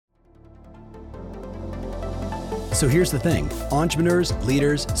So here's the thing, entrepreneurs,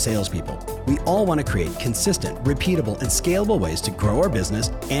 leaders, salespeople, we all want to create consistent, repeatable, and scalable ways to grow our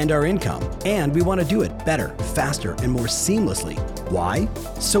business and our income. And we want to do it better, faster, and more seamlessly. Why?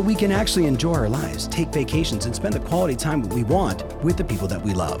 So we can actually enjoy our lives, take vacations, and spend the quality time we want with the people that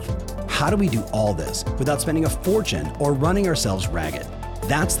we love. How do we do all this without spending a fortune or running ourselves ragged?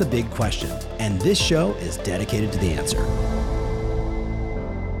 That's the big question, and this show is dedicated to the answer.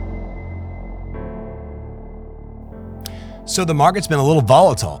 So the market's been a little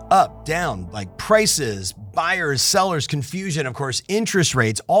volatile, up, down, like prices, buyers, sellers, confusion, of course, interest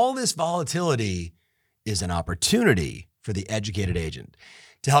rates. All this volatility is an opportunity for the educated agent.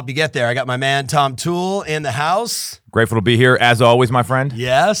 To help you get there, I got my man, Tom Toole, in the house. Grateful to be here, as always, my friend.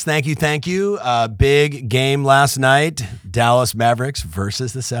 Yes, thank you, thank you. Big game last night, Dallas Mavericks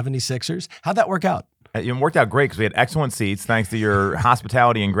versus the 76ers. How'd that work out? It worked out great because we had excellent seats, thanks to your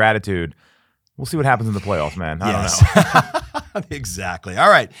hospitality and gratitude. We'll see what happens in the playoffs, man. I don't know. Exactly. All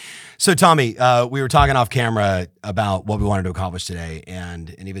right. So, Tommy, we were talking off camera about what we wanted to accomplish today,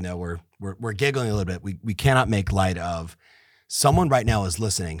 and even though we're giggling a little bit, we cannot make light of someone right now is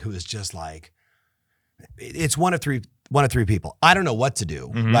listening who is just like, it's one of three people. I don't know what to do,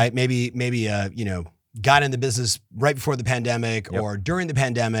 right? Maybe got in the business right before the pandemic or during the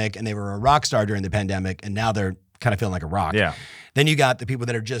pandemic, and they were a rock star during the pandemic, and now they're kind of feeling like a rock. Yeah. Then you got the people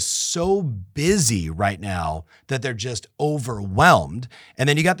that are just so busy right now that they're just overwhelmed. And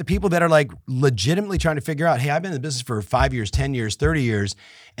then you got the people that are like legitimately trying to figure out, hey, I've been in the business for 5 years, 10 years, 30 years,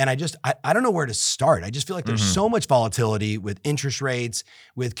 and I don't know where to start. I just feel like there's so much volatility with interest rates,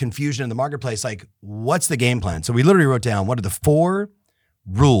 with confusion in the marketplace. Like, what's the game plan? So we literally wrote down, what are the 4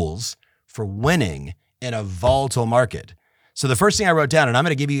 rules for winning in a volatile market? So the first thing I wrote down, and I'm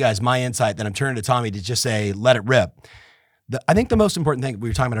going to give you guys my insight, then I'm turning to Tommy to just say, let it rip. I think the most important thing, we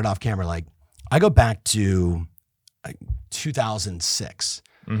were talking about it off camera, like I go back to 2006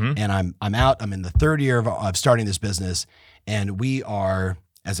 and I'm in the third year of starting this business, and we are,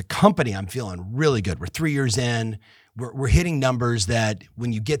 as a company, I'm feeling really good. We're 3 years in, we're hitting numbers that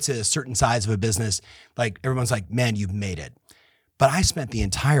when you get to a certain size of a business, like everyone's like, man, you've made it. But I spent the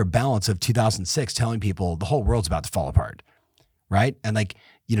entire balance of 2006 telling people the whole world's about to fall apart, right? And like,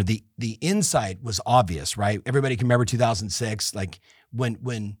 you know, the insight was obvious, right? Everybody can remember 2006, like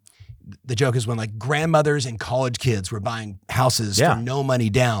when the joke is when like grandmothers and college kids were buying houses for no money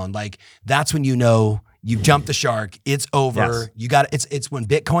down. Like that's when you know you've jumped the shark. It's over. Yes. You got it's when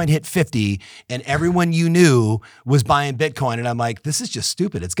Bitcoin hit 50 and everyone you knew was buying Bitcoin. And I'm like, this is just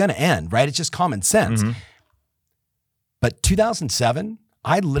stupid. It's going to end, right? It's just common sense. But 2007,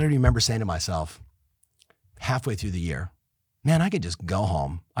 I literally remember saying to myself halfway through the year, man, I could just go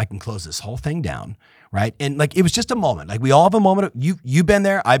home. I can close this whole thing down, right? And like, it was just a moment. Like we all have a moment of, you've been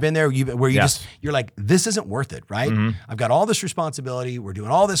there, I've been there, you're like, this isn't worth it, right? I've got all this responsibility. We're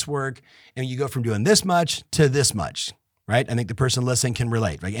doing all this work. And you go from doing this much to this much, right? I think the person listening can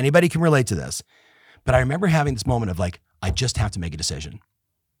relate, right? Anybody can relate to this. But I remember having this moment of like, I just have to make a decision.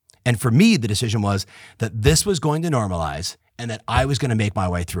 And for me, the decision was that this was going to normalize and that I was going to make my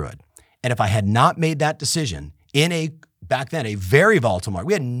way through it. And if I had not made that decision back then, a very volatile market.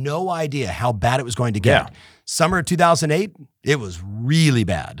 We had no idea how bad it was going to get. Yeah. Summer of 2008, it was really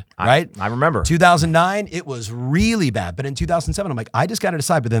bad, right? I remember. 2009, it was really bad. But in 2007, I'm like, I just got to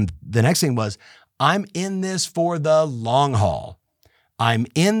decide. But then the next thing was, I'm in this for the long haul. I'm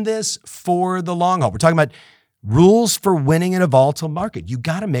in this for the long haul. We're talking about rules for winning in a volatile market. You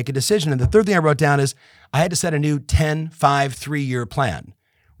got to make a decision. And the third thing I wrote down is I had to set a new 10, 5, 3-year plan,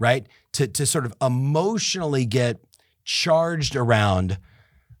 right? To sort of emotionally get charged around,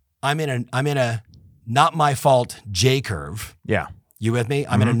 I'm in a not my fault J curve. Yeah. You with me?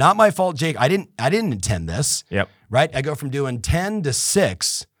 I'm in a not my fault J. I didn't intend this. Yep. Right? I go from doing 10 to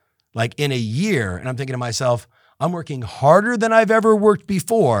 6 like in a year, and I'm thinking to myself, I'm working harder than I've ever worked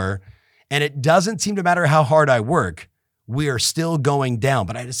before, and it doesn't seem to matter how hard I work, we are still going down.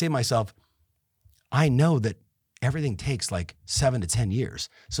 But I had to say to myself, I know that everything takes like 7 to 10 years.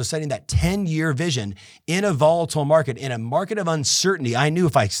 So setting that 10-year vision in a volatile market, in a market of uncertainty, I knew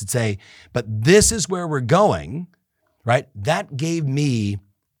if I should say, but this is where we're going, right? That gave me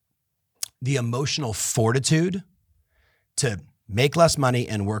the emotional fortitude to make less money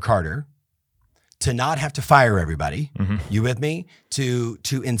and work harder, to not have to fire everybody. You with me? To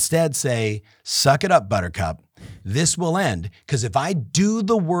instead say, suck it up, buttercup. This will end. Because if I do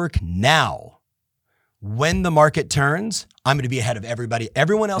the work now, when the market turns, I'm going to be ahead of everybody.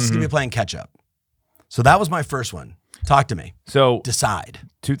 Everyone else is going to be playing catch up. So that was my first one. Talk to me. So decide.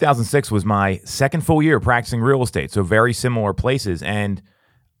 2006 was my second full year practicing real estate. So very similar places. And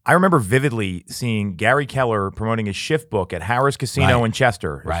I remember vividly seeing Gary Keller promoting his shift book at Harrah's Casino in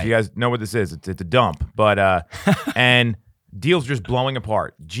Chester. If you guys know what this is, it's a dump. But and deals just blowing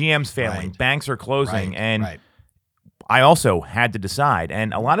apart. GM's failing. Banks are closing. And I also had to decide.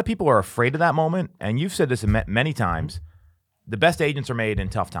 And a lot of people are afraid of that moment. And you've said this many times. The best agents are made in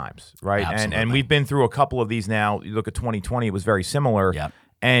tough times, right? And we've been through a couple of these now. You look at 2020, it was very similar.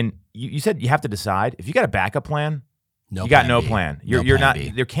 And you said you have to decide. If you got a backup plan, you got no plan. You're not.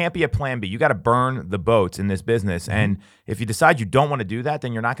 There can't be a plan B. You got to burn the boats in this business. And if you decide you don't want to do that,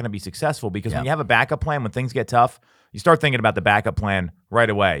 then you're not going to be successful. Because when you have a backup plan, when things get tough, you start thinking about the backup plan right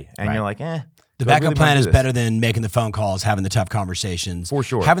away, and you're like, The backup plan is better than making the phone calls, having the tough conversations. For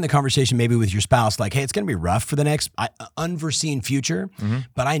sure. Having the conversation maybe with your spouse, like, hey, it's going to be rough for the next unforeseen future,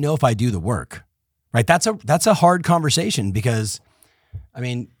 but I know if I do the work, right? That's a hard conversation because, I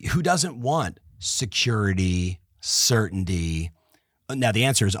mean, who doesn't want security, certainty? Now, the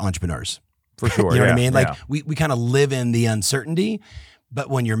answer is entrepreneurs. For sure. You know what I mean? Like, we kind of live in the uncertainty, but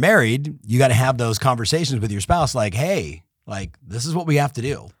when you're married, you got to have those conversations with your spouse like, hey, like, this is what we have to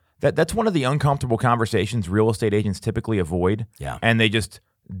do. That's one of the uncomfortable conversations real estate agents typically avoid. And they just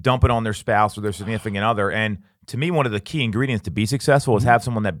dump it on their spouse or their significant other. And to me, one of the key ingredients to be successful is have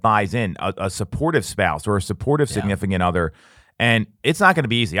someone that buys in, a supportive spouse or a supportive significant other. And it's not going to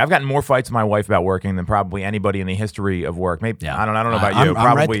be easy. I've gotten more fights with my wife about working than probably anybody in the history of work. Maybe I don't know about you.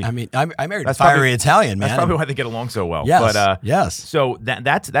 Probably. I mean, I married a fiery Italian, man. That's probably why they get along so well. Yes. But so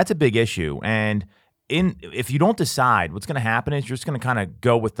that's a big issue. And if you don't decide, what's going to happen is you're just going to kind of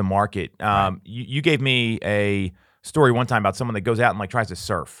go with the market. You gave me a story one time about someone that goes out and like tries to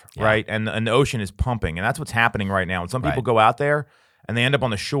surf, right? And the ocean is pumping, and that's what's happening right now. And some people go out there and they end up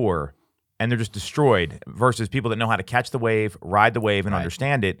on the shore and they're just destroyed versus people that know how to catch the wave, ride the wave, and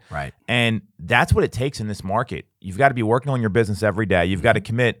understand it. And that's what it takes in this market. You've got to be working on your business every day. You've got to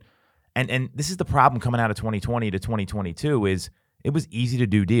commit. And this is the problem coming out of 2020 to 2022 is it was easy to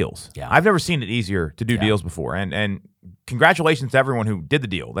do deals. I've never seen it easier to do deals before. And congratulations to everyone who did the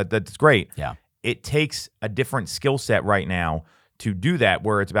deal. That's great. It takes a different skill set right now to do that,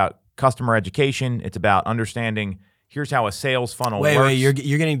 where it's about customer education. It's about understanding, here's how a sales funnel works. Wait, you're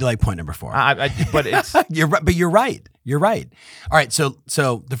getting to like point number 4. But it's you're right. You're right. All right, so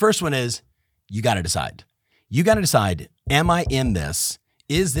the first one is you got to decide. You got to decide, am I in this?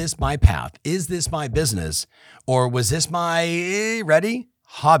 Is this my path? Is this my business? Or was this my,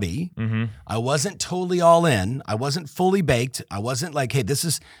 hobby? I wasn't totally all in. I wasn't fully baked. I wasn't like, hey, this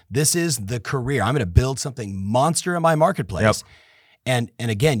is the career. I'm going to build something monster in my marketplace. And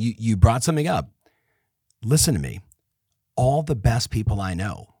again, you brought something up. Listen to me. All the best people I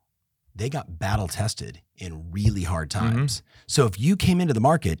know, they got battle tested in really hard times. So if you came into the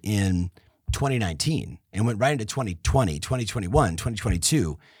market in 2019 and went right into 2020, 2021,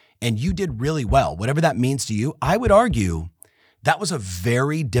 2022, and you did really well, whatever that means to you, I would argue that was a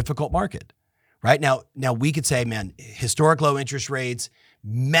very difficult market, right? Now we could say, man, historic low interest rates,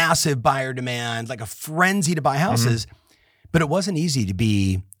 massive buyer demand, like a frenzy to buy houses, but it wasn't easy to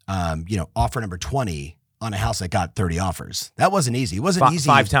be, offer number 20 on a house that got 30 offers. That wasn't easy. It wasn't easy.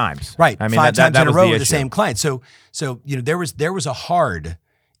 5 times. Right. I mean, 5 times in a row with the issue. same client. So there was a hard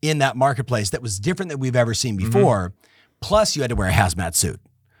in that marketplace that was different than we've ever seen before. Plus, you had to wear a hazmat suit.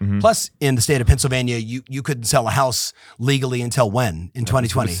 Plus, in the state of Pennsylvania, you couldn't sell a house legally until when? In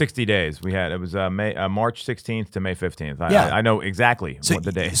 2020? It was 60 days. It was March 16th to May 15th. I know exactly what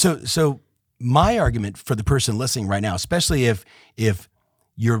the day. So my argument for the person listening right now, especially if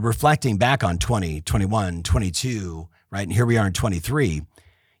you're reflecting back on 20, 21, 22, right? And here we are in 23.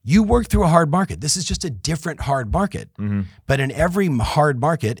 You worked through a hard market. This is just a different hard market. But in every hard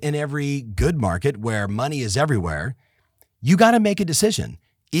market, in every good market where money is everywhere, you got to make a decision.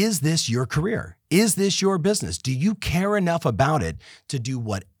 Is this your career? Is this your business? Do you care enough about it to do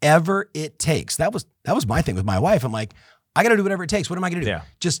whatever it takes? That was my thing with my wife. I'm like, I got to do whatever it takes. What am I going to do?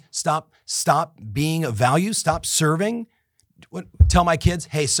 Just stop being of value, stop serving. Tell my kids,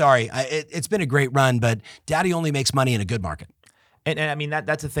 hey, sorry, it's been a great run, but daddy only makes money in a good market. And I mean,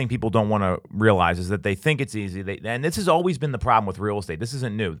 that's the thing people don't want to realize is that they think it's easy. And this has always been the problem with real estate. This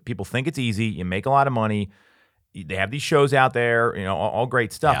isn't new. People think it's easy. You make a lot of money. They have these shows out there, all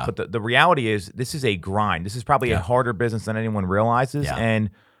great stuff. But the reality is this is a grind. This is probably a harder business than anyone realizes.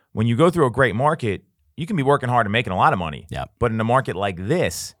 And when you go through a great market, you can be working hard and making a lot of money. But in a market like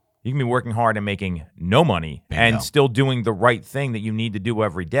this, you can be working hard and making no money and still doing the right thing that you need to do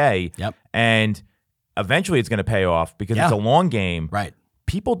every day. And eventually it's going to pay off because it's a long game. Right.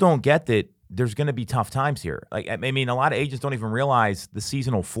 People don't get that there's going to be tough times here. Like, I mean, a lot of agents don't even realize the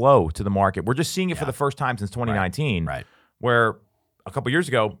seasonal flow to the market. We're just seeing it for the first time since 2019, right. where a couple years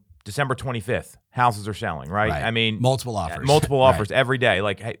ago, December 25th, houses are selling, right? I mean, multiple offers. Multiple offers every day.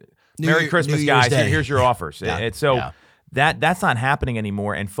 Like, hey, Merry Christmas, guys. Here's your offers. That's not happening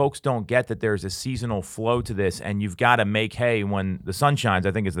anymore, and folks don't get that there's a seasonal flow to this, and you've got to make hay when the sun shines,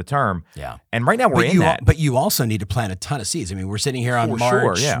 I think is the term. Yeah. And right now we're in that. But you also need to plant a ton of seeds. I mean, we're sitting here on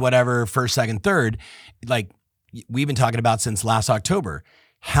March, whatever, 1st, 2nd, 3rd. Like, we've been talking about since last October.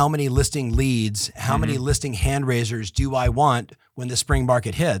 How many listing leads, how many listing hand raisers do I want when the spring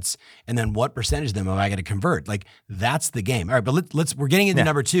market hits? And then what percentage of them am I going to convert? Like, that's the game. All right, but we're getting into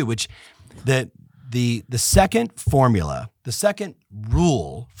number 2, which the second formula, the second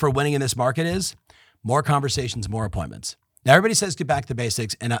rule for winning in this market is more conversations, more appointments. Now, everybody says get back to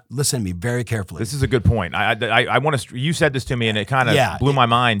basics, and listen to me very carefully. This is a good point. I want to. You said this to me, and it kind of blew my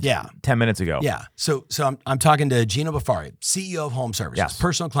mind 10 minutes ago. Yeah. So I'm talking to Gino Bafari, CEO of Home Services,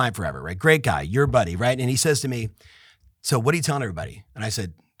 personal client forever, right? Great guy, your buddy, right? And he says to me, so what are you telling everybody? And I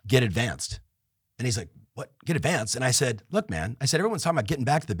said, get advanced. And he's like, what? Get advanced? And I said, look, man, everyone's talking about getting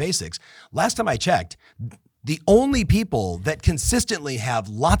back to the basics. Last time I checked, the only people that consistently have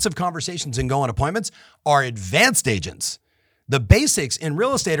lots of conversations and go on appointments are advanced agents. The basics in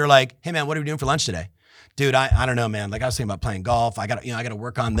real estate are like, hey man, what are we doing for lunch today? Dude, I don't know, man. Like, I was thinking about playing golf. I got to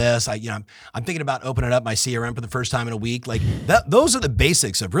work on this. I'm thinking about opening up my CRM for the first time in a week. Like, those are the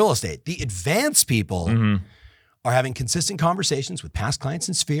basics of real estate. The advanced people are having consistent conversations with past clients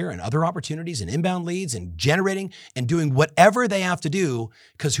in Sphere and other opportunities and inbound leads and generating and doing whatever they have to do,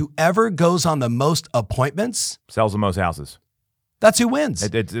 because whoever goes on the most appointments sells the most houses. That's who wins.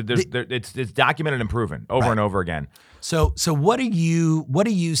 It's documented and proven over and over again. So what are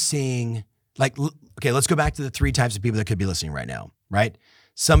you seeing? Like, okay, let's go back to the 3 types of people that could be listening right now, right?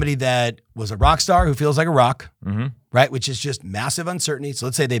 Somebody that was a rock star who feels like a rock, right? Which is just massive uncertainty. So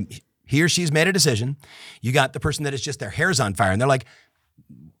let's say he or she's made a decision. You got the person that is just their hair's on fire, and they're like,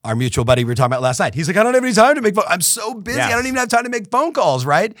 our mutual buddy we were talking about last night. He's like, I don't have any time to make phone. I'm so busy. I don't even have time to make phone calls,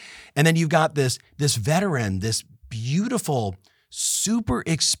 right? And then you've got this veteran, this beautiful, super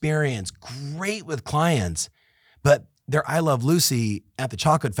experienced, great with clients, but they're I Love Lucy at the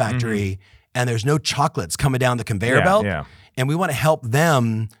chocolate factory, and there's no chocolates coming down the conveyor belt. Yeah. And we want to help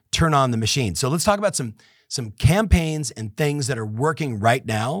them turn on the machine. So let's talk about some campaigns and things that are working right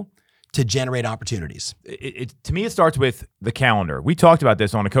now to generate opportunities. To me, it starts with the calendar. We talked about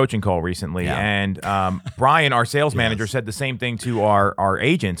this on a coaching call recently, and Brian, our sales manager, said the same thing to our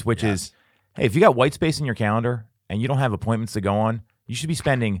agents, which is, hey, if you got white space in your calendar and you don't have appointments to go on, you should be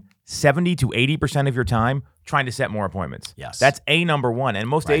spending 70 to 80% of your time trying to set more appointments. Yes. That's number one. And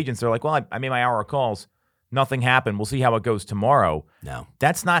most agents are like, well, I made my hour of calls. Nothing happened. We'll see how it goes tomorrow. No.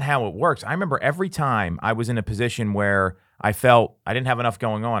 That's not how it works. I remember every time I was in a position where I felt I didn't have enough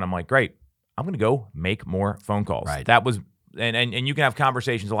going on, I'm like, great, I'm going to go make more phone calls. Right. That was, and you can have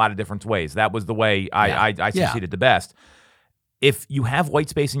conversations a lot of different ways. That was the way I succeeded the best. If you have white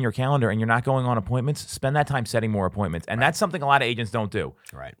space in your calendar and you're not going on appointments, spend that time setting more appointments. And that's something a lot of agents don't do.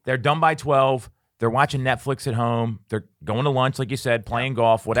 Right. They're done by 12. They're watching Netflix at home. They're going to lunch, like you said, playing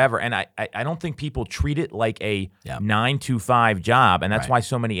golf, whatever. And I don't think people treat it like a 9 to 5 job. And that's why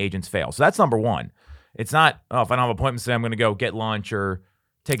so many agents fail. So that's number one. It's not, oh, if I don't have appointments today, I'm going to go get lunch or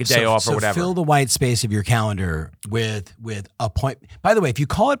take a day off or whatever. Fill the white space of your calendar with appointment. By the way, if you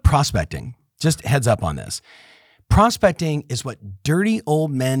call it prospecting, just heads up on this. Prospecting is what dirty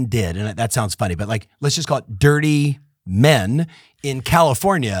old men did. And that sounds funny, but like, let's just call it dirty men in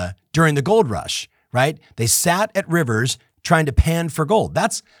California during the gold rush, right? They sat at rivers trying to pan for gold.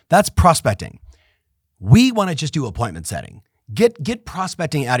 That's prospecting. We want to just do appointment setting. Get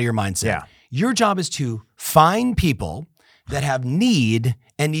prospecting out of your mindset. Yeah. Your job is to find people that have need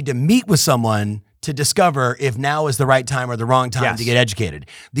and need to meet with someone to discover if now is the right time or the wrong time to get educated.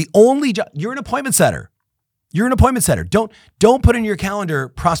 The only job, you're an appointment setter. You're an appointment setter. Don't put in your calendar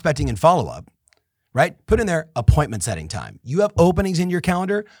prospecting and follow-up, right? Put in there appointment setting time. You have openings in your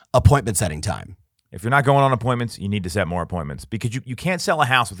calendar, appointment setting time. If you're not going on appointments, you need to set more appointments because you can't sell a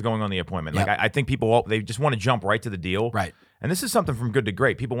house with going on the appointment. Yep. Like I think people, they just want to jump right to the deal. Right. And this is something from good to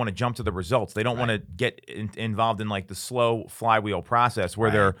great. People want to jump to the results. They don't want to get involved in like the slow flywheel process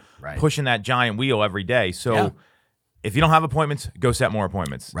where they're pushing that giant wheel every day. So if you don't have appointments, go set more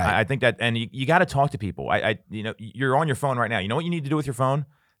appointments. Right. I think that, and you got to talk to people. You're on your phone right now. You know what you need to do with your phone?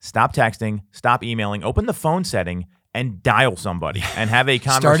 Stop texting, stop emailing, open the phone setting and dial somebody and have a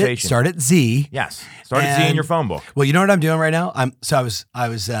conversation. Start at Z. Yes. Start at Z in your phone book. Well, you know what I'm doing right now? I was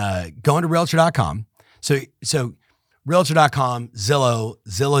going to realtor.com. So realtor.com,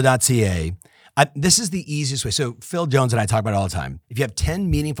 Zillow.ca. This is the easiest way. So Phil Jones and I talk about it all the time. If you have 10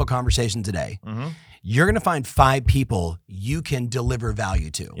 meaningful conversations a day, you're going to find 5 people you can deliver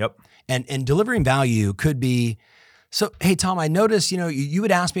value to. Yep. And delivering value could be, so, hey, Tom, I noticed, you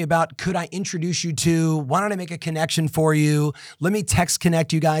would ask me about, could I introduce you to, why don't I make a connection for you? Let me text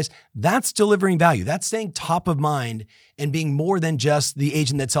connect you guys. That's delivering value. That's staying top of mind and being more than just the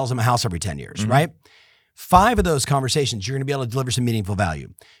agent that sells them a house every 10 years, right? 5 of those conversations, you're going to be able to deliver some meaningful value.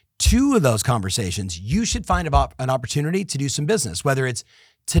 2 of those conversations, you should find an opportunity to do some business, whether it's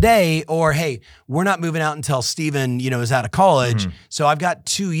today or, hey, we're not moving out until Steven, is out of college. So I've got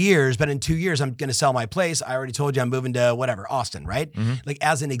 2 years, but in 2 years, I'm going to sell my place. I already told you I'm moving to whatever, Austin, right? Like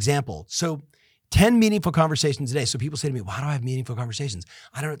as an example. So 10 meaningful conversations a day. So people say to me, why do I have meaningful conversations?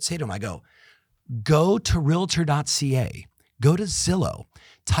 I don't know what to say to them. I go to realtor.ca, go to Zillow,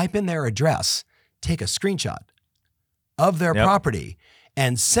 type in their address, take a screenshot of their property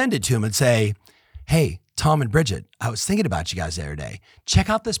and send it to them and say, hey, Tom and Bridget, I was thinking about you guys the other day.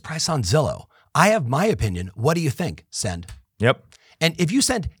 Check out this price on Zillow. I have my opinion. What do you think? Send. Yep. And if you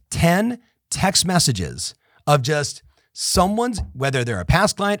send 10 text messages of just someone's, whether they're a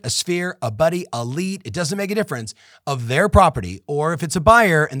past client, a sphere, a buddy, a lead, it doesn't make a difference, of their property, or if it's a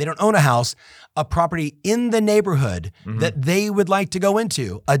buyer and they don't own a house, a property in the neighborhood that they would like to go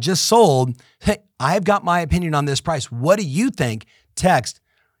into, just sold. Hey, I've got my opinion on this price. What do you think? Text.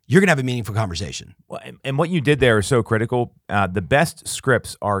 You're going to have a meaningful conversation. Well, and what you did there is so critical. The best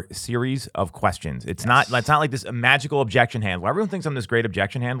scripts are a series of questions. It's not like this magical objection handler. Everyone thinks I'm this great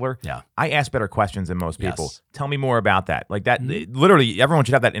objection handler. Yeah. I ask better questions than most people. Tell me more about that. Like that, literally, everyone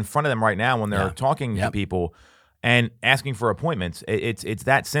should have that in front of them right now when they're talking to people and asking for appointments. It's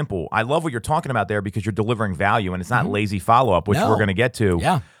that simple. I love what you're talking about there because you're delivering value and it's not lazy follow-up, which we're going to get to.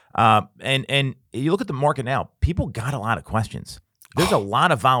 Yeah. And you look at the market now, people got a lot of questions. There's a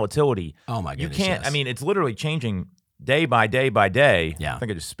lot of volatility. Oh my goodness. You can't, it's literally changing day by day by day. Yeah. I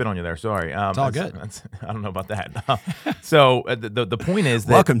think I just spit on you there. Sorry. It's all good. I don't know about that. So the point is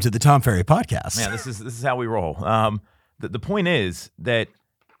that. Welcome to the Tom Ferry podcast. Yeah, this is how we roll. The point is that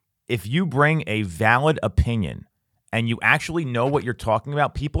if you bring a valid opinion and you actually know what you're talking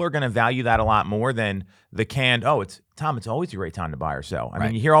about, people are going to value that a lot more than the canned, it's always a great time to buy or sell. I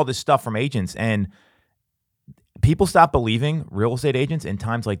mean, you hear all this stuff from agents and people stop believing real estate agents in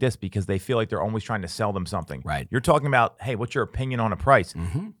times like this because they feel like they're always trying to sell them something. Right. You're talking about, hey, what's your opinion on a price?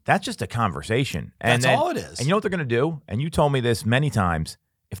 That's just a conversation. That's all it is. And you know what they're going to do? And you told me this many times.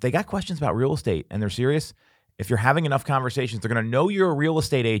 If they got questions about real estate and they're serious, if you're having enough conversations, they're going to know you're a real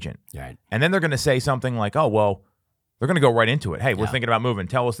estate agent. Right. And then they're going to say something like, they're going to go right into it. Hey, we're thinking about moving.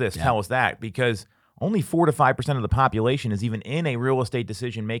 Tell us this, tell us that. Because only 4 to 5% of the population is even in a real estate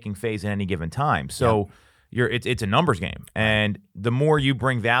decision-making phase at any given time. So it's a numbers game. And the more you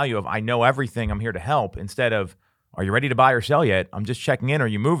bring value of, I know everything, I'm here to help, instead of, are you ready to buy or sell yet? I'm just checking in. Are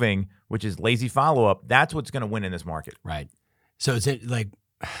you moving? Which is lazy follow-up. That's what's going to win in this market. Right. So is it like,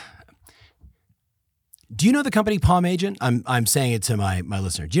 do you know the company Palm Agent? I'm saying it to my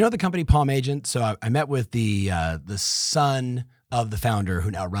listener. Do you know the company Palm Agent? So I met with the son of the founder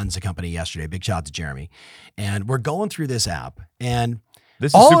who now runs the company yesterday. Big shout out to Jeremy. And we're going through this app, and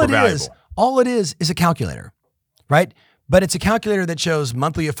this is super valuable. All it is a calculator, right? But it's a calculator that shows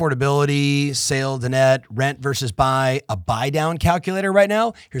monthly affordability, sale to net, rent versus buy, a buy down calculator right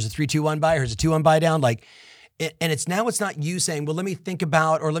now. Here's a 3-2-1 buy, here's a 2-1 buy down. It's not you saying, well, let me think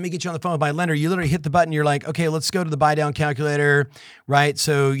about, or let me get you on the phone with my lender. You literally hit the button. You're like, okay, let's go to the buy down calculator, right?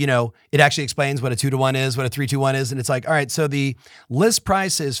 So, it actually explains what a 2-to-1 is, what a 3-2-1 is. And it's like, all right, so the list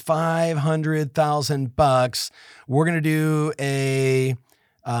price is $500,000. We're going to do a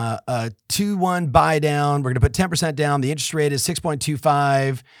 2-1 buy down. We're going to put 10% down. The interest rate is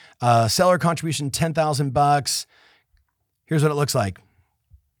 6.25. Seller contribution, $10,000. Here's what it looks like.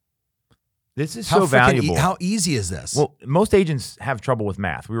 This is so valuable. How easy is this? Well, most agents have trouble with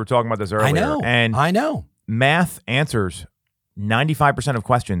math. We were talking about this earlier. I know. Math answers 95% of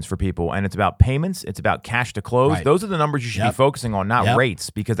questions for people, and it's about payments. It's about cash to close. Right. Those are the numbers you should be focusing on, not rates,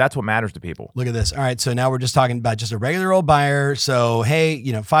 because that's what matters to people. Look at this. All right, so now we're just talking about just a regular old buyer. So, hey,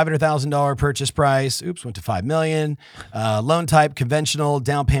 $500,000 purchase price. Oops, went to $5 million. Loan type conventional.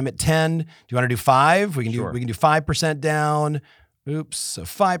 Down payment 10. Do you want to do 5? We can do 5% down. Oops, so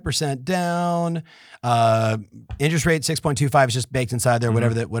 5% down. Interest rate 6.25 is just baked inside there,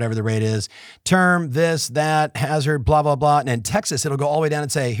 whatever the rate is. Term, this, that, hazard, blah, blah, blah. And in Texas, it'll go all the way down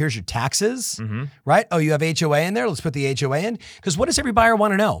and say, here's your taxes, right? Oh, you have HOA in there? Let's put the HOA in. Because what does every buyer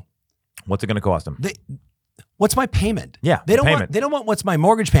want to know? What's it going to cost them? What's my payment? Yeah, they don't want what's my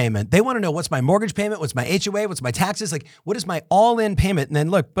mortgage payment. They want to know what's my mortgage payment, what's my HOA, what's my taxes, like what is my all-in payment? And then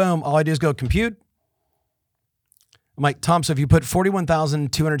look, boom, all I do is go compute. I'm like, Tom, so if you put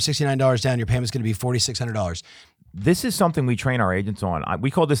 $41,269 down, your payment's going to be $4,600. This is something we train our agents on.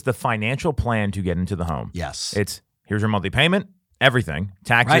 We call this the financial plan to get into the home. Yes. It's here's your monthly payment, everything,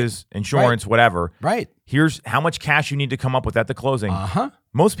 taxes, insurance, whatever. Right. Here's how much cash you need to come up with at the closing. Uh-huh.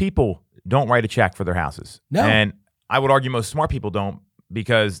 Most people don't write a check for their houses. No. And I would argue most smart people don't,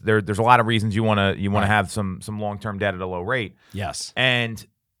 because there's a lot of reasons you want to have some long-term debt at a low rate. Yes. And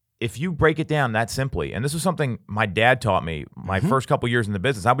if you break it down that simply, and this was something my dad taught me my first couple years in the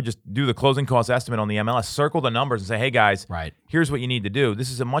business, I would just do the closing cost estimate on the MLS, circle the numbers and say, hey guys, here's what you need to do.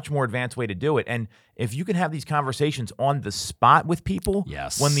 This is a much more advanced way to do it. And if you can have these conversations on the spot with people,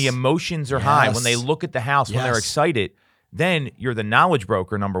 when the emotions are high, when they look at the house, when they're excited, then you're the knowledge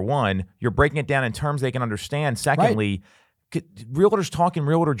broker, number one. You're breaking it down in terms they can understand. Secondly, realtors talk in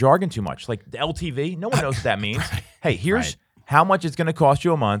realtor jargon too much. Like the LTV, no one knows what that means. Hey, here's how much it's going to cost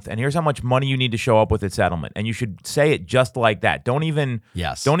you a month, and here's how much money you need to show up with at settlement. And you should say it just like that. Don't even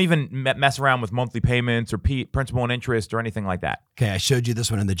mess around with monthly payments or principal and interest or anything like that. Okay, I showed you this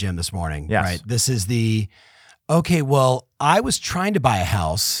one in the gym this morning. Yes. Right. This is well, I was trying to buy a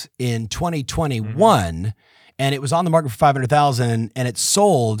house in 2021 and it was on the market for $500,000 and it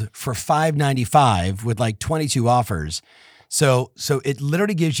sold for $595 with like 22 offers. So it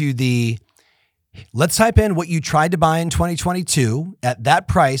literally gives you let's type in what you tried to buy in 2022 at that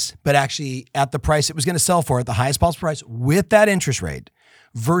price, but actually at the price it was going to sell for at the highest possible price with that interest rate,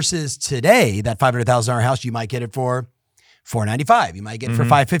 versus today, that $500,000 house, you might get it for $495. You might get it for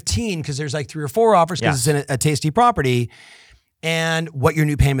 $515 because there's like 3 or 4 offers because it's in a tasty property, and what your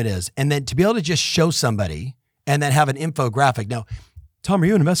new payment is. And then to be able to just show somebody and then have an infographic. Now, Tom, are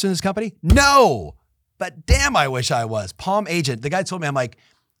you an investor in this company? No, but damn, I wish I was. Palm Agent. The guy told me, I'm like,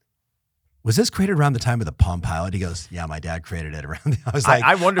 was this created around the time of the Palm Pilot? He goes, yeah, my dad created it around. I was like,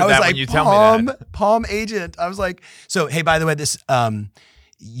 I wondered that when you tell me that. Palm Agent. I was like, so, hey, by the way, this,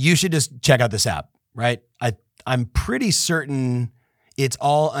 you should just check out this app, right? I'm pretty certain it's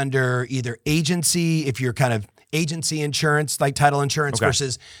all under either agency, if you're kind of agency insurance, like title insurance,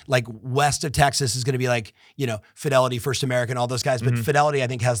 versus like west of Texas is going to be like, Fidelity, First American, all those guys. But Fidelity, I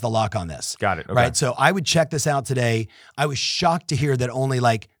think, has the lock on this. Got it. Okay. Right. So I would check this out today. I was shocked to hear that only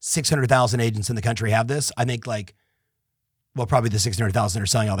like 600,000 agents in the country have this. I think probably the 600,000 are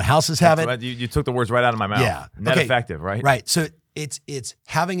selling all the houses have it. You took the words right out of my mouth. Yeah. Net effective, right? Right. So it's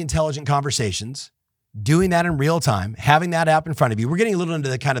having intelligent conversations, doing that in real time, having that app in front of you. We're getting a little into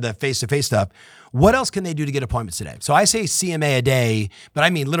the kind of the face-to-face stuff. What else can they do to get appointments today? So I say CMA a day, but I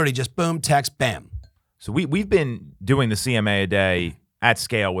mean literally just boom, text, bam. So we've been doing the CMA a day at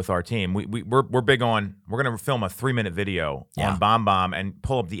scale with our team. We're big on, we're going to film a 3-minute video on BombBomb and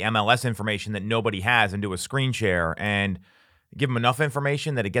pull up the MLS information that nobody has and do a screen share and give them enough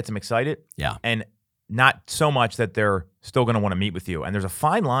information that it gets them excited. Yeah. And not so much that they're still going to want to meet with you. And there's a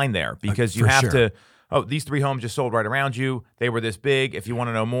fine line there because you have to, these 3 homes just sold right around you. They were this big. If you want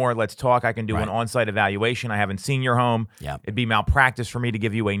to know more, let's talk. I can do an on-site evaluation. I haven't seen your home. Yeah. It'd be malpractice for me to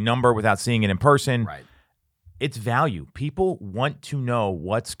give you a number without seeing it in person. Right. It's value. People want to know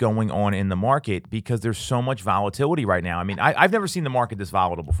what's going on in the market because there's so much volatility right now. I mean, I've never seen the market this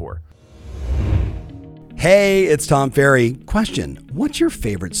volatile before. Hey, it's Tom Ferry. Question: what's your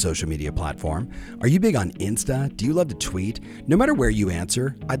favorite social media platform? Are you big on Insta? Do you love to tweet? No matter where you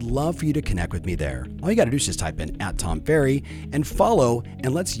answer, I'd love for you to connect with me there. All you got to do is just type in @TomFerry and follow,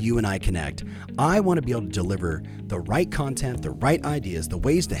 and let's you and I connect. I want to be able to deliver the right content, the right ideas, the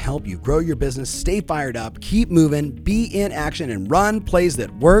ways to help you grow your business, stay fired up, keep moving, be in action, and run plays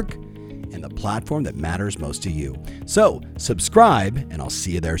that work in the platform that matters most to you. So subscribe, and I'll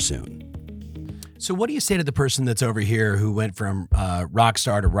see you there soon. So what do you say to the person that's over here who went from rock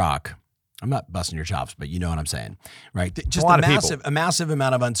star to rock? I'm not busting your chops, but you know what I'm saying, right? Just a massive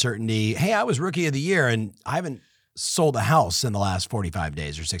amount of uncertainty. Hey, I was rookie of the year and I haven't sold a house in the last 45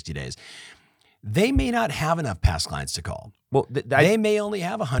 days or 60 days. They may not have enough past clients to call. Well, they may only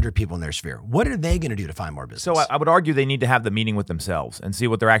have 100 people in their sphere. What are they going to do to find more business? So I would argue they need to have the meeting with themselves and see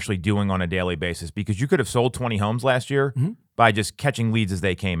what they're actually doing on a daily basis, because you could have sold 20 homes last year by just catching leads as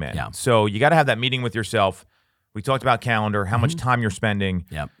they came in. Yeah. So you got to have that meeting with yourself. We talked about calendar, how much time you're spending.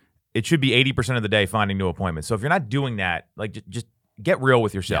 Yep. It should be 80% of the day finding new appointments. So if you're not doing that, like just get real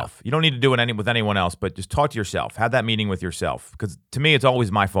with yourself. Yeah. You don't need to do it with anyone else, but just talk to yourself. Have that meeting with yourself. Because to me, it's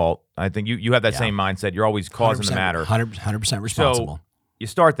always my fault. I think you have that same mindset. You're always causing the matter. 100% responsible. So you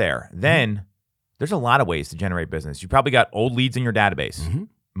start there. Then there's a lot of ways to generate business. You probably got old leads in your database.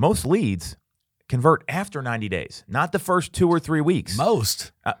 Most leads convert after 90 days, not the first 2 or 3 weeks.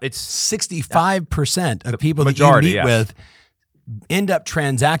 Most. It's 65% of people that you meet with end up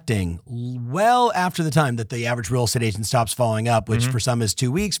transacting well after the time that the average real estate agent stops following up, which for some is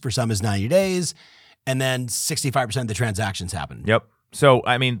 2 weeks, for some is 90 days. And then 65% of the transactions happen. Yep. So,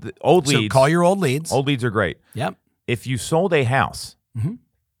 I mean, the old leads. So call your old leads. Old leads are great. Yep. If you sold a house,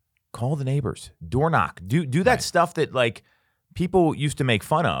 call the neighbors, door knock, do that stuff that like people used to make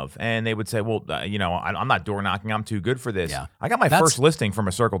fun of, and they would say, well, I'm not door knocking. I'm too good for this. Yeah. I got my first listing from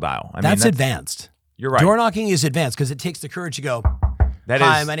a circle dial. That's advanced. You're right. Door knocking is advanced because it takes the courage to go,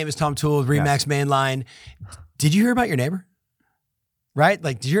 hi, my name is Tom Toole with RE/MAX Mainline. Did you hear about your neighbor? Right?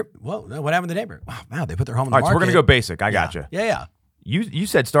 Like, what happened to the neighbor? Wow, they put their home on the market. So we're going to go basic. I got you. Yeah. You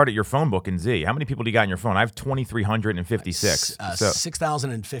said start at your phone book in Z. How many people do you got in your phone? I have 2,356.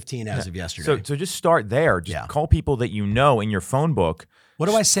 6,015 as of yesterday. So just start there. Just call people that you know in your phone book. What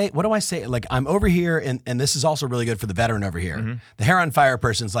do I say? Like, I'm over here, and this is also really good for the veteran over here. The hair on fire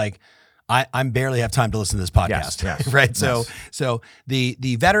person's like, I barely have time to listen to this podcast. Yes. Right? So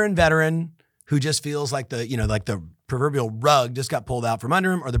the veteran who just feels like the proverbial rug just got pulled out from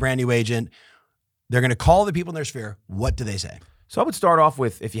under him, or the brand new agent, they're going to call the people in their sphere. What do they say? So I would start off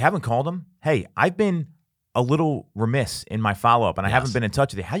with, if you haven't called them, hey, I've been a little remiss in my follow-up, and I haven't been in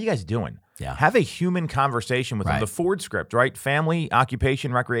touch with you. How you guys doing? Yeah. Have a human conversation with them. The Ford script, right? Family,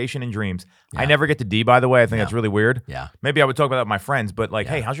 occupation, recreation, and dreams. I never get to D, by the way. I think that's really weird. Yeah. Maybe I would talk about that with my friends, but like,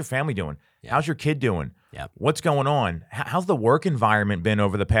 hey, how's your family doing? How's your kid doing? Yeah. What's going on? How's the work environment been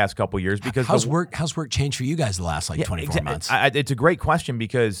over the past couple of years? Because how's work changed for you guys the last 24 months? It's a great question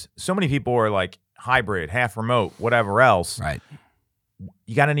because so many people are like hybrid, half remote, whatever else. Right.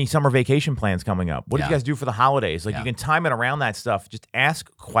 You got any summer vacation plans coming up? What do you guys do for the holidays? Like you can time it around that stuff. Just ask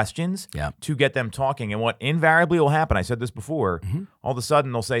questions to get them talking. And what invariably will happen, I said this before, all of a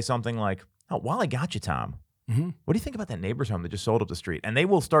sudden they'll say something like, oh, while I got you, Tom, what do you think about that neighbor's home that just sold up the street? And they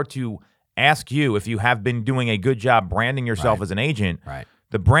will start to ask you if you have been doing a good job branding yourself as an agent. Right.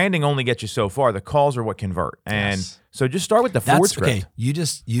 The branding only gets you so far. The calls are what convert. And so just start with the Ford script. Okay, you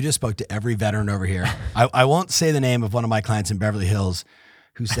just spoke to every veteran over here. I won't say the name of one of my clients in Beverly Hills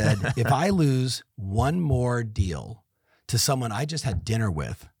who said, if I lose one more deal to someone I just had dinner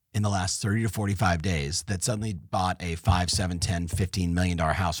with in the last 30 to 45 days that suddenly bought a $5, $7, $10, $15 million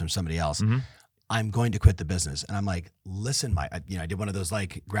house from somebody else, I'm going to quit the business. And I'm like, listen, I did one of those,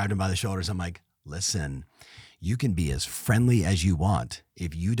 like, grabbed him by the shoulders. I'm like, listen, you can be as friendly as you want.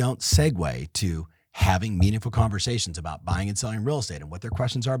 If you don't segue to having meaningful conversations about buying and selling real estate and what their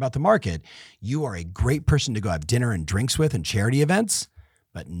questions are about the market, you are a great person to go have dinner and drinks with and charity events,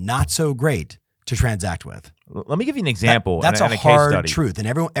 but not so great to transact with. Let me give you an example. That's and a case hard study. truth. And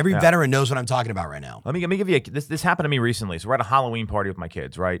every veteran knows what I'm talking about right now. Let me give you this happened to me recently. So we're at a Halloween party with my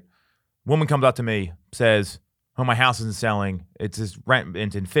kids, right? Woman comes up to me, says, oh, my house isn't selling. It's in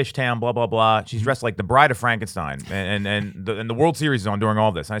Fishtown, blah, blah, blah. She's dressed like the Bride of Frankenstein. And the World Series is on during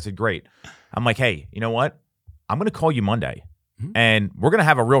all this. And I said, great. I'm like, hey, you know what? I'm going to call you Monday. And we're going to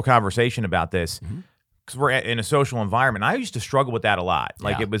have a real conversation about this. Because we're in a social environment. I used to struggle with that a lot.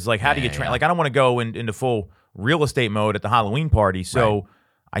 Like it was like, how do you train? Like I don't want to go into full real estate mode at the Halloween party. So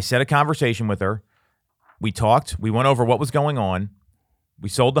I set a conversation with her. We talked. We went over what was going on. We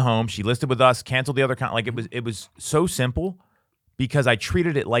sold the home. She listed with us, canceled the other. Like it was so simple because I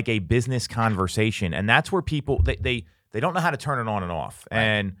treated it like a business conversation. And that's where people, they don't know how to turn it on and off. Right.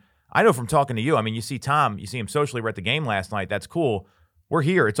 And I know from talking to you, I mean, you see Tom, you see him socially. We're at the game last night. That's cool. We're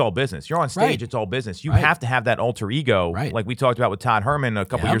here. It's all business. You're on stage. It's all business. You have to have that alter ego, like we talked about with Todd Herman a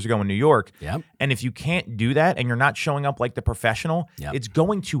couple years ago in New York. And if you can't do that and you're not showing up like the professional, it's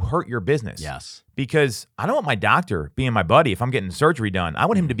going to hurt your business. Yes. Because I don't want my doctor being my buddy if I'm getting surgery done. I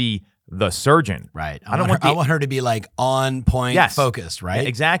want him to be the surgeon. Right. I want her to be like on point, focused, right? Yeah,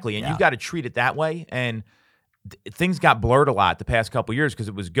 exactly. And you've got to treat it that way. And things got blurred a lot the past couple of years because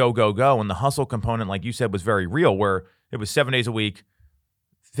it was go, go, go. And the hustle component, like you said, was very real, where it was 7 days a week,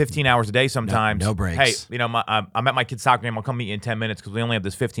 15 hours a day sometimes. No breaks. Hey, I'm at my kid's soccer game. I'll come meet you in 10 minutes because we only have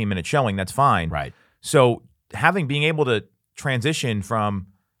this 15-minute showing. That's fine. Right. So being able to transition from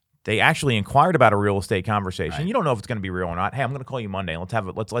they actually inquired about a real estate conversation. Right. You don't know if it's going to be real or not. Hey, I'm going to call you Monday.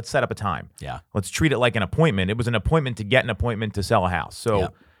 Let's set up a time. Yeah. Let's treat it like an appointment. It was an appointment to get an appointment to sell a house.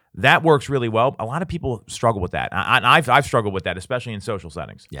 So that works really well. A lot of people struggle with that. I've struggled with that, especially in social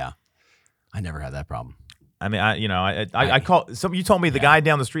settings. Yeah. I never had that problem. I mean, I call some. You told me the guy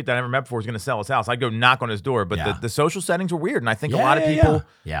down the street that I never met before was going to sell his house. I'd go knock on his door, but the social settings were weird, and I think a lot of people,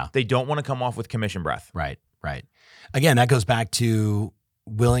 they don't want to come off with commission breath. Right. Again, that goes back to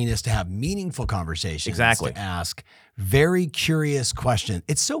willingness to have meaningful conversations. Exactly. To ask very curious questions.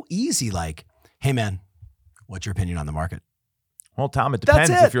 It's so easy. Like, hey man, what's your opinion on the market? Well, Tom, it That's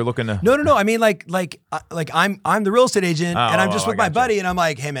depends it. if you're looking to. No. I mean, like I'm the real estate agent, and I'm just I with my gotcha. buddy, and I'm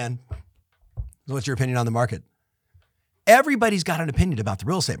like, hey man, what's your opinion on the market? Everybody's got an opinion about the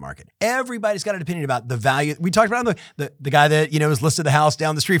real estate market. Everybody's got an opinion about the value. We talked about the guy that, was listed the house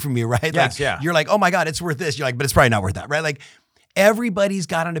down the street from you, right? Yes, yeah. You're like, oh my God, it's worth this. You're like, but it's probably not worth that, right? Like everybody's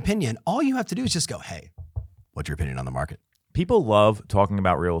got an opinion. All you have to do is just go, hey, what's your opinion on the market? People love talking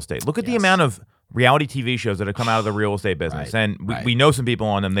about real estate. Look at the amount of reality TV shows that have come out of the real estate business. Right, And we know some people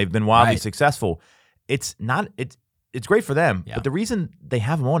on them. They've been wildly Right. successful. It's great for them. Yeah. But the reason they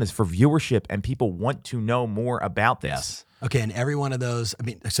have them on is for viewership, and people want to know more about this. Yes. Okay, and every one of those,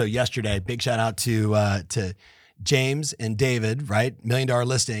 so yesterday, big shout out to James and David, right? $1 Million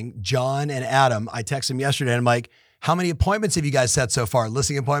Listing, John and Adam. I texted them yesterday and I'm like, how many appointments have you guys set so far?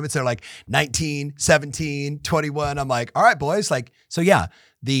 Listing appointments, they're like 19, 17, 21. I'm like, all right, boys. Like, so yeah,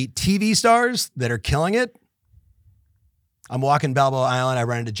 the TV stars that are killing it. I'm walking Balboa Island. I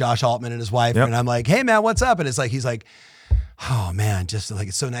run into Josh Altman and his wife, and I'm like, hey man, what's up? And it's like, he's like, oh man, just like,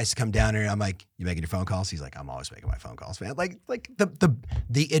 it's so nice to come down here. I'm like, you making your phone calls? He's like, I'm always making my phone calls, man. Like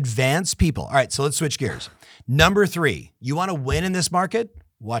the advanced people. All right, so let's switch gears. Number 3, you want to win in this market?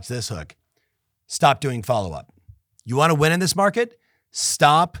 Watch this hook. Stop doing follow-up. You want to win in this market?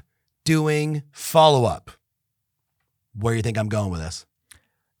 Stop doing follow-up. Where do you think I'm going with this?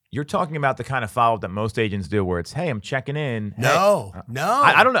 You're talking about the kind of follow-up that most agents do where it's, hey, I'm checking in. No.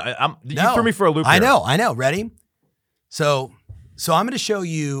 I don't know. You threw me for a loop here. I know. Ready? So I'm going to show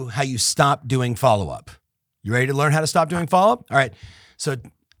you how you stop doing follow-up. You ready to learn how to stop doing follow-up? All right. So,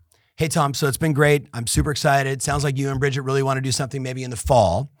 hey, Tom, so it's been great. I'm super excited. Sounds like you and Bridget really want to do something maybe in the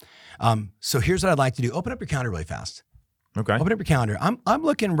fall. So here's what I'd like to do. Open up your calendar really fast. Okay. Open up your calendar. I'm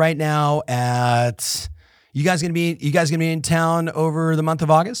looking right now at, you guys gonna be in town over the month of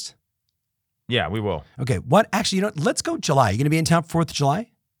August? Yeah, we will. Okay. What? Actually, let's go July. You gonna be in town for 4th of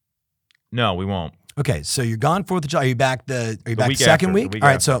July? No, we won't. Okay, so you're gone 4th of July. Are you back week second after, week? the week All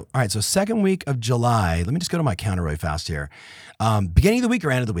right, after. so second week of July. Let me just go to my calendar really fast here. Beginning of the week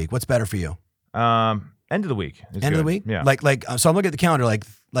or end of the week? What's better for you? End of the week. End of the week? Yeah. So I'm looking at the calendar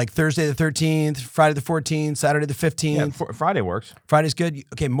like Thursday the 13th, Friday the 14th, Saturday the 15th. Yeah, Friday works. Friday's good.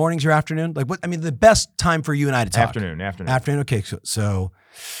 Okay, mornings or afternoon? Like what? I mean, the best time for you and I to talk. Afternoon. Afternoon. Okay, so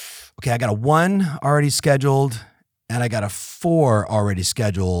I got a 1 already scheduled, and I got a 4 already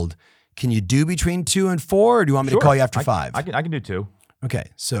scheduled. Can you do between 2 and 4, or do you want me to call you after 5? I can do 2.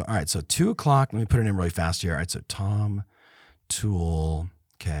 Okay, so all right, so 2 o'clock. Let me put it in really fast here. All right, so Tom, Toole.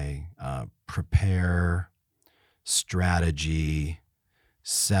 Okay, prepare strategy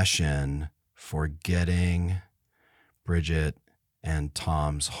session for getting Bridget and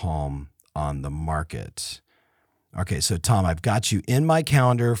Tom's home on the market. Okay, so Tom, I've got you in my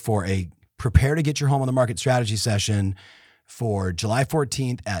calendar for a prepare to get your home on the market strategy session for July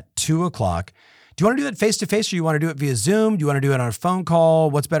 14th at 2 o'clock. Do you want to do that face-to-face, or you want to do it via Zoom? Do you want to do it on a phone call?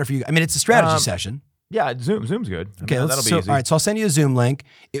 What's better for you? I mean, it's a strategy session. Yeah, Zoom's good. Okay, that'll be easy. All right, so I'll send you a Zoom link.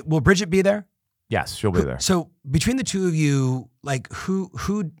 Will Bridget be there? Yes, she'll be there. So between the two of you, like who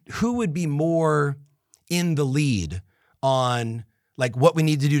would be more in the lead on like what we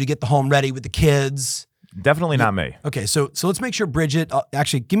need to do to get the home ready with the kids? Definitely not me. Okay, so let's make sure Bridget.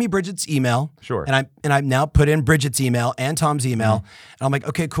 Actually, give me Bridget's email. Sure. And I now put in Bridget's email and Tom's email, and I'm like,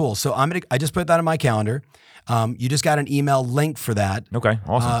 okay, cool. So I just put that in my calendar. You just got an email link for that. Okay,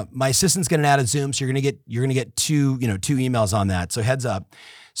 awesome. My assistant's gonna add a Zoom, so you're gonna get two emails on that. So heads up.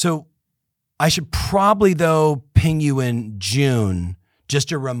 So I should probably though ping you in June just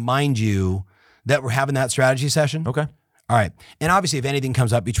to remind you that we're having that strategy session. Okay. All right. And obviously, if anything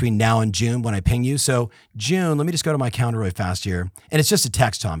comes up between now and June when I ping you. So June, let me just go to my calendar really fast here. And it's just a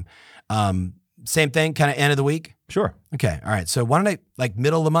text, Tom. Same thing, kind of end of the week? Sure. Okay. All right. So why don't I, like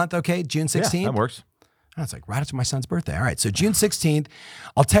middle of the month, okay? June 16th? Yeah, that works. Oh, it's like right after my son's birthday. All right. So June 16th,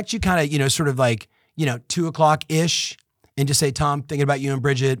 I'll text you kind of, sort of like, 2 o'clock-ish and just say, Tom, thinking about you and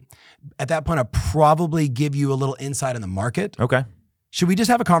Bridget. At that point, I'll probably give you a little insight on the market. Okay. Should we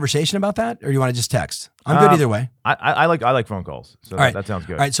just have a conversation about that, or do you want to just text? I'm good either way. I like phone calls, so that sounds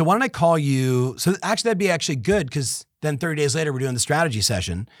good. All right, so why don't I call you? So actually, that'd be actually good because then 30 days later, we're doing the strategy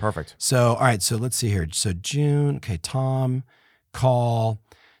session. Perfect. So, all right, so let's see here. So June, okay, Tom, call.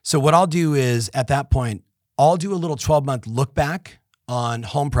 So what I'll do is at that point, I'll do a little 12-month look back on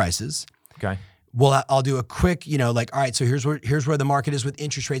home prices. Okay. Well, I'll do a quick, all right, so here's where the market is with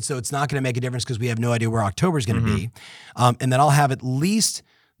interest rates. So it's not going to make a difference because we have no idea where October is going to be. And then I'll have at least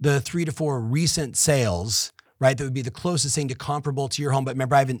the 3 to 4 recent sales, right? That would be the closest thing to comparable to your home. But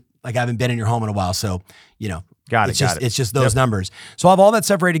remember, I haven't been in your home in a while. So, Got it. It's just those numbers. So I'll have all that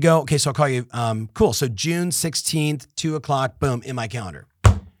stuff ready to go. Okay, so I'll call you. Cool. So June 16th, 2:00, boom, in my calendar.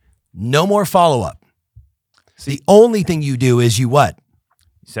 No more follow-up. The only thing you do is you what?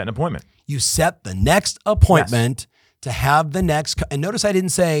 Set an appointment. You set the next appointment to have the next. And notice I didn't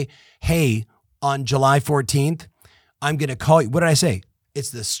say, hey, on July 14th, I'm going to call you. What did I say?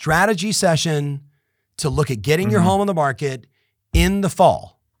 It's the strategy session to look at getting your home on the market in the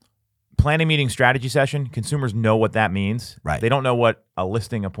fall. Planning meeting strategy session. Consumers know what that means. Right. They don't know what a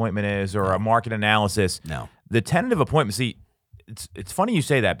listing appointment is or a market analysis. No. The tentative appointment, see, it's funny you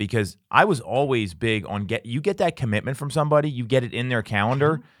say that because I was always big on you get that commitment from somebody, you get it in their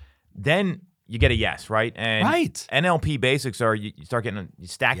calendar, then you get a yes, right? And NLP basics are you start getting, you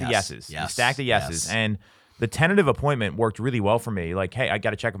stack the yeses. You stack the yeses. And the tentative appointment worked really well for me. Like, hey, I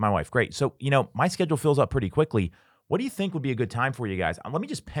got to check with my wife. Great. So, my schedule fills up pretty quickly. What do you think would be a good time for you guys? Let me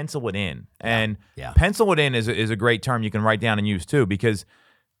just pencil it in. And pencil it in is a great term you can write down and use too, because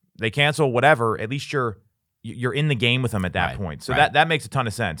they cancel whatever, at least you're in the game with them at that point. So that makes a ton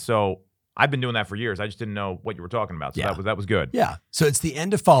of sense. So I've been doing that for years. I just didn't know what you were talking about. So that was good. Yeah. So it's the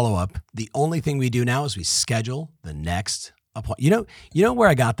end of follow-up. The only thing we do now is we schedule the next appointment. You know where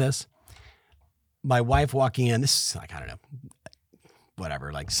I got this? My wife walking in, this is like, I don't know,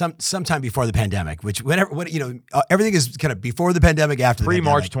 whatever, like sometime before the pandemic, which everything is kind of before the pandemic, after the pandemic.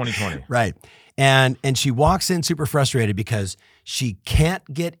 Pre-March 2020. Right. And she walks in super frustrated because she can't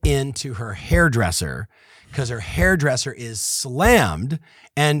get into her hairdresser because her hairdresser is slammed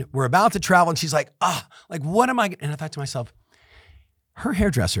and we're about to travel. And she's like, what am I? And I thought to myself, her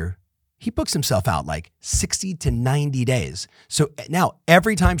hairdresser, he books himself out like 60 to 90 days. So now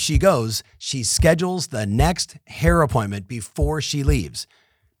every time she goes, she schedules the next hair appointment before she leaves.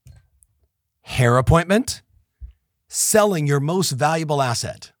 Hair appointment, selling your most valuable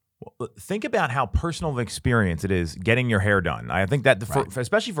asset. Well, think about how personal of an experience it is getting your hair done. I think that,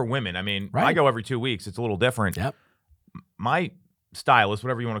 especially for women, I mean, I go every 2 weeks. It's a little different. Yep. My stylist,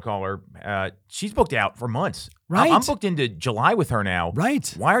 whatever you want to call her, she's booked out for months. Right. I'm booked into July with her now. Right.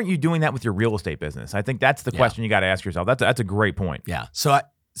 Why aren't you doing that with your real estate business? I think that's the question you got to ask yourself. That's a great point. Yeah. So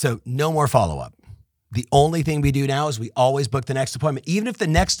no more follow-up. The only thing we do now is we always book the next appointment, even if the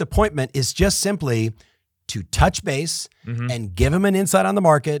next appointment is just simply to touch base and give them an insight on the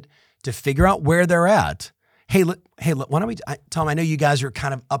market to figure out where they're at. Hey, look, why don't we, Tom, I know you guys are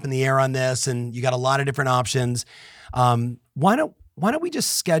kind of up in the air on this and you got a lot of different options. Why don't we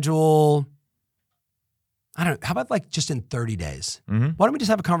just schedule, I don't know, how about like just in 30 days? Why don't we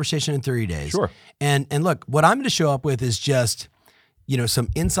just have a conversation in 30 days? Sure. And look, what I'm going to show up with is just, some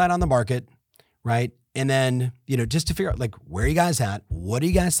insight on the market, right? And then, just to figure out like, where are you guys at? What are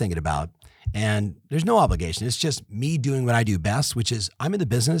you guys thinking about? And there's no obligation. It's just me doing what I do best, which is I'm in the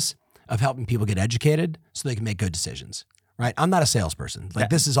business of helping people get educated so they can make good decisions, right? I'm not a salesperson. Like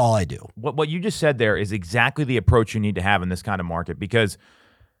this is all I do. What you just said there is exactly the approach you need to have in this kind of market, because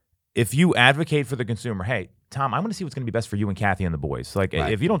if you advocate for the consumer, hey, Tom, I want to see what's going to be best for you and Kathy and the boys. Like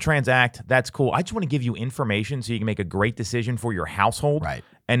if you don't transact, that's cool. I just want to give you information so you can make a great decision for your household. Right.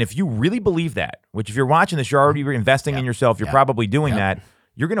 And if you really believe that, which if you're watching this, you're already investing in yourself, you're probably doing that.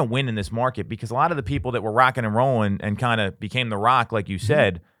 You're going to win in this market, because a lot of the people that were rocking and rolling and kind of became the rock, like you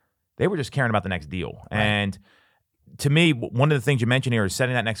said, they were just caring about the next deal. Right. And to me, one of the things you mentioned here is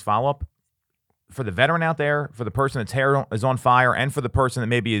setting that next follow-up. For the veteran out there, for the person that's hair is on fire, and for the person that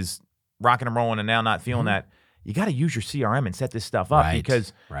maybe is rocking and rolling and now not feeling that, you got to use your CRM and set this stuff up,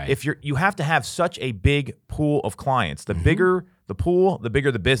 because if you have to have such a big pool of clients. The bigger the pool, the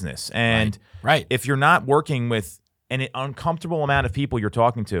bigger the business. And if you're not working with an uncomfortable amount of people you're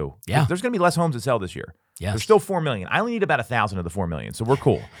talking to, there's going to be less homes that sell this year. There's still 4 million. I only need about 1,000 of the 4 million, so we're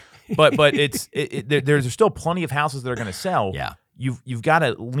cool. But there's still plenty of houses that are going to sell. You've got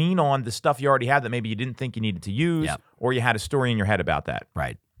to lean on the stuff you already have that maybe you didn't think you needed to use, or you had a story in your head about that.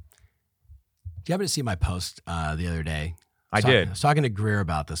 Right. Did you happen to see my post the other day? I did. I was talking to Greer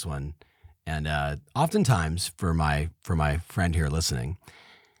about this one, and oftentimes for my friend here listening,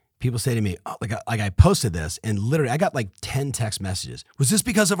 people say to me, I posted this, and literally I got like 10 text messages. Was this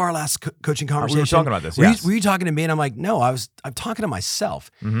because of our last coaching conversation? We were talking about this, Were you talking to me? And I'm like, no, I'm talking to myself.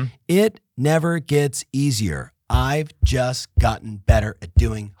 It never gets easier. I've just gotten better at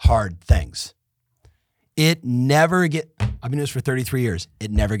doing hard things. I've been doing this for 33 years.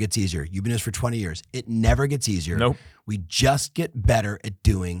 It never gets easier. You've been doing this for 20 years. It never gets easier. Nope. We just get better at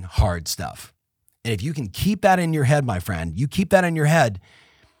doing hard stuff. And if you can keep that in your head, my friend, you keep that in your head,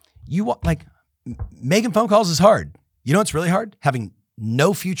 making phone calls is hard. You know what's really hard? Having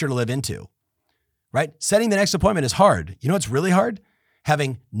no future to live into, right? Setting the next appointment is hard. You know what's really hard?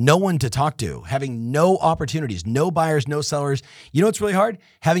 having no one to talk to, having no opportunities, no buyers, no sellers. You know what's really hard?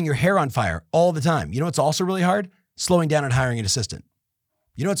 Having your hair on fire all the time. You know what's also really hard? Slowing down and hiring an assistant.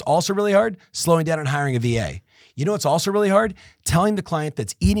 You know what's also really hard? Slowing down and hiring a VA. You know what's also really hard? Telling the client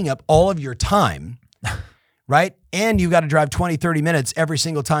that's eating up all of your time, right? And you've got to drive 20, 30 minutes every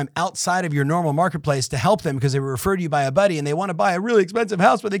single time outside of your normal marketplace to help them because they were referred to you by a buddy and they want to buy a really expensive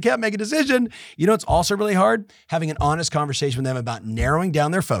house, but they can't make a decision. You know what's also really hard? Having an honest conversation with them about narrowing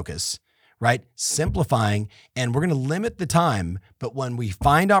down their focus, right? Simplifying, and we're going to limit the time, but when we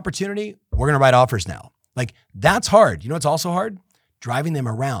find opportunity, we're going to write offers now. Like, that's hard. You know what's also hard? Driving them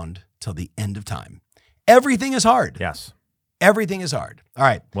around till the end of time. Everything is hard. Yes. Everything is hard. All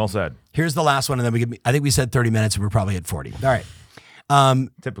right. Well said. Here's the last one. And then I think we said 30 minutes and we're probably at 40. All right.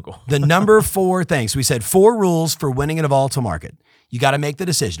 Typical. The number 4 things. We said 4 rules for winning in a volatile market. You got to make the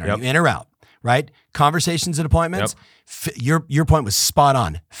decision. Are you in or out? Right? Conversations and appointments. Yep. Your point was spot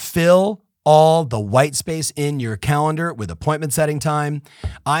on. Fill all the white space in your calendar with appointment setting time.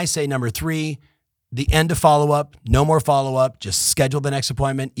 I say number 3, the end of follow-up, no more follow-up, just schedule the next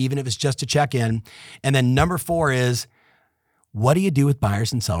appointment, even if it's just to check in. And then number 4 is, what do you do with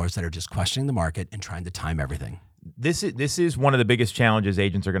buyers and sellers that are just questioning the market and trying to time everything? This is one of the biggest challenges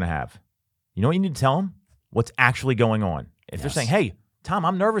agents are going to have. You know what you need to tell them? What's actually going on. If they're saying, hey, Tom,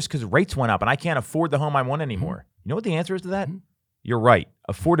 I'm nervous because rates went up and I can't afford the home I want anymore. You know what the answer is to that? You're right.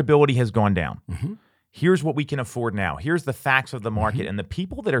 Affordability has gone down. Here's what we can afford now. Here's the facts of the market. And the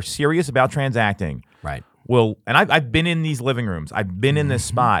people that are serious about transacting will, and I've been in these living rooms. I've been in this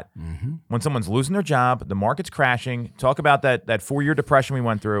spot. When someone's losing their job, the market's crashing, talk about that 4-year depression we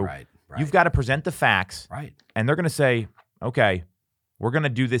went through. You've got to present the facts. And they're going to say, okay, we're going to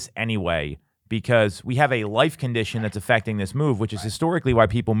do this anyway because we have a life condition that's affecting this move, which is historically why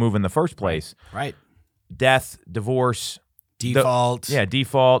people move in the first place. Death, divorce, default.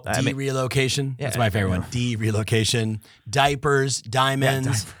 Default. Relocation. That's my favorite one. Relocation. Diapers,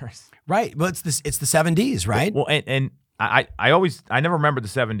 diamonds. Right. Well, it's the 7Ds, right? Well, and I never remember the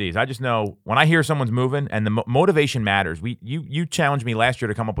 7Ds. I just know when I hear someone's moving and the motivation matters. You challenged me last year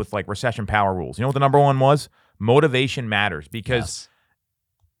to come up with like recession power rules. You know what the number 1 was? Motivation matters because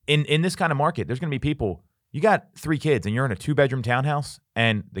in this kind of market, there's going to be people. You got 3 kids and you're in a 2-bedroom townhouse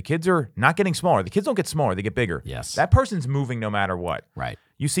and the kids are not getting smaller. The kids don't get smaller, they get bigger. That person's moving no matter what.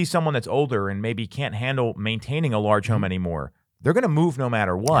 You see someone that's older and maybe can't handle maintaining a large home anymore. They're going to move no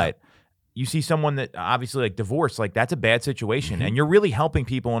matter what. You see someone that obviously like divorced, like that's a bad situation. And you're really helping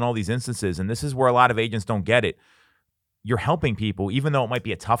people in all these instances. And this is where a lot of agents don't get it. You're helping people, even though it might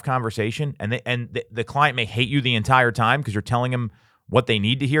be a tough conversation. And the client may hate you the entire time because you're telling them what they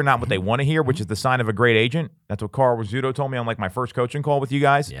need to hear, not what they want to hear, which is the sign of a great agent. That's what Carl Rizzuto told me on like my first coaching call with you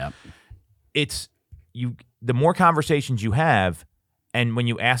guys. It's the more conversations you have, and when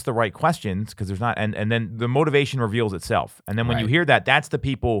you ask the right questions, because there's not, and then the motivation reveals itself. And then when you hear that, that's the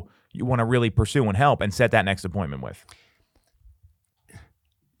people you want to really pursue and help and set that next appointment with.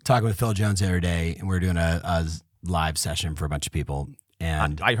 Talking with Phil Jones the other day, and we were doing a live session for a bunch of people.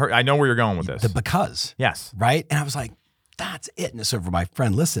 And I know where you're going with this. The because. Right? And I was like, that's it. And so for my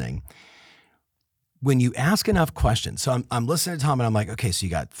friend listening, when you ask enough questions, so I'm listening to Tom and I'm like, okay, so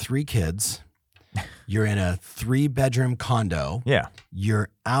you got 3 kids, you're in a 3-bedroom condo, you're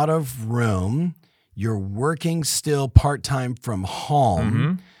out of room, you're working still part-time from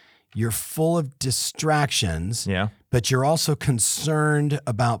home, you're full of distractions, but you're also concerned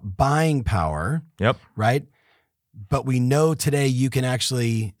about buying power, right? But we know today you can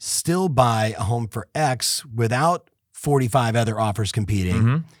actually still buy a home for X without 45 other offers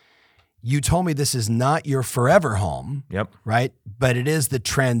competing. You told me this is not your forever home, right? But it is the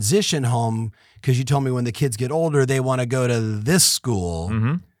transition home because you told me when the kids get older, they want to go to this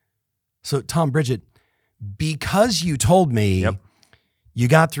school. So Tom, Bridget, because you told me you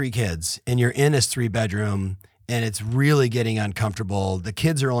got 3 kids and you're in this 3-bedroom and it's really getting uncomfortable, the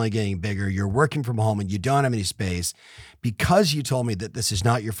kids are only getting bigger, you're working from home and you don't have any space, because you told me that this is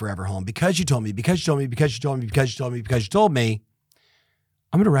not your forever home, because you told me,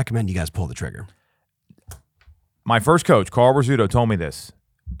 I'm going to recommend you guys pull the trigger. My first coach, Carl Rizzuto, told me this.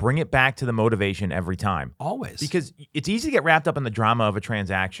 Bring it back to the motivation every time. Always. Because it's easy to get wrapped up in the drama of a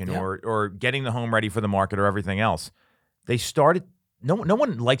transaction or getting the home ready for the market or everything else. They started... No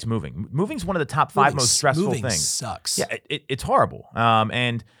one likes moving. Moving's one of the top 5 most stressful things. Moving sucks. Yeah, it's horrible.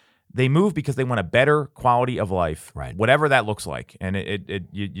 And they move because they want a better quality of life, whatever that looks like. And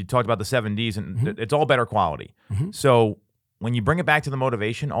you talked about the 7Ds, and it's all better quality. So when you bring it back to the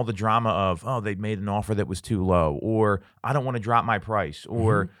motivation, all the drama of, oh, they made an offer that was too low, or I don't want to drop my price,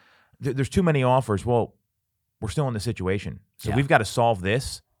 or there's too many offers. Well, we're still in the situation. So Yeah. we've got to solve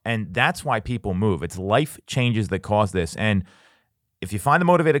this. And that's why people move. It's life changes that cause this. And if you find the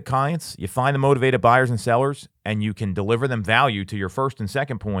motivated clients, you find the motivated buyers and sellers, and you can deliver them value to your first and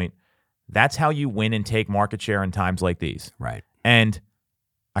second point, that's how you win and take market share in times like these. Right. And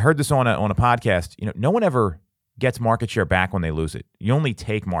I heard this on a podcast. No one ever gets market share back when they lose it. You only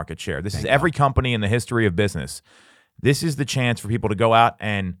take market share. This is every company in the history of business. This is the chance for people to go out,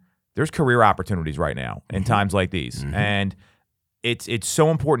 and there's career opportunities right now in times like these. And it's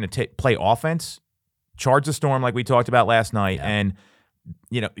so important to play offense, charge the storm like we talked about last night. Yeah. And,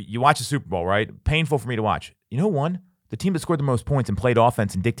 you watch the Super Bowl, right? Painful for me to watch. You know who won? The team that scored the most points and played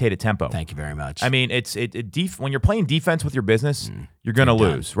offense and dictated tempo. Thank you very much. I mean, when you're playing defense with your business, you're going to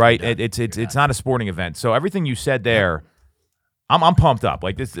lose, right? It's not a sporting event. So everything you said there, I'm pumped up.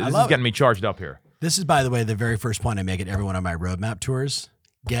 Like this is getting me charged up here. This is, by the way, the very first point I make at every one of my roadmap tours.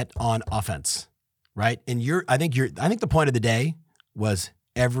 Get on offense, right? And I think the point of the day was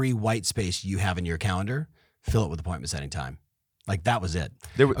every white space you have in your calendar, fill it with appointment setting time. Like that was it.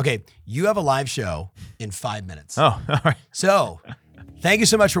 Okay, you have a live show in 5 minutes. Oh, all right. So thank you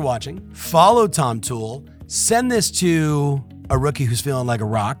so much for watching. Follow Tom Toole. Send this to a rookie who's feeling like a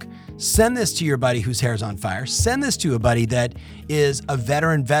rock. Send this to your buddy whose hair's on fire. Send this to a buddy that is a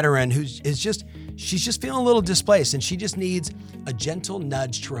veteran she's just feeling a little displaced, and she just needs a gentle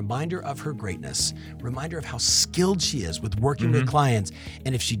nudge to remind her of her greatness, remind her of how skilled she is with working with clients.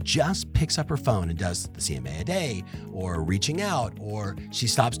 And if she just picks up her phone and does the CMA a day, or reaching out, or she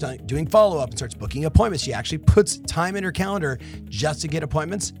stops doing follow-up and starts booking appointments, she actually puts time in her calendar just to get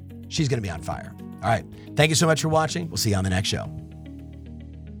appointments, she's going to be on fire. All right. Thank you so much for watching. We'll see you on the next show.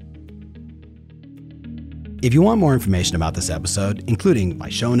 If you want more information about this episode, including my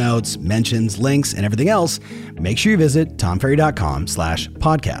show notes, mentions, links, and everything else, make sure you visit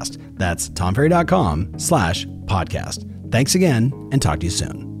tomferry.com/podcast. That's tomferry.com/podcast. Thanks again, and talk to you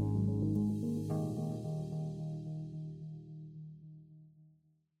soon.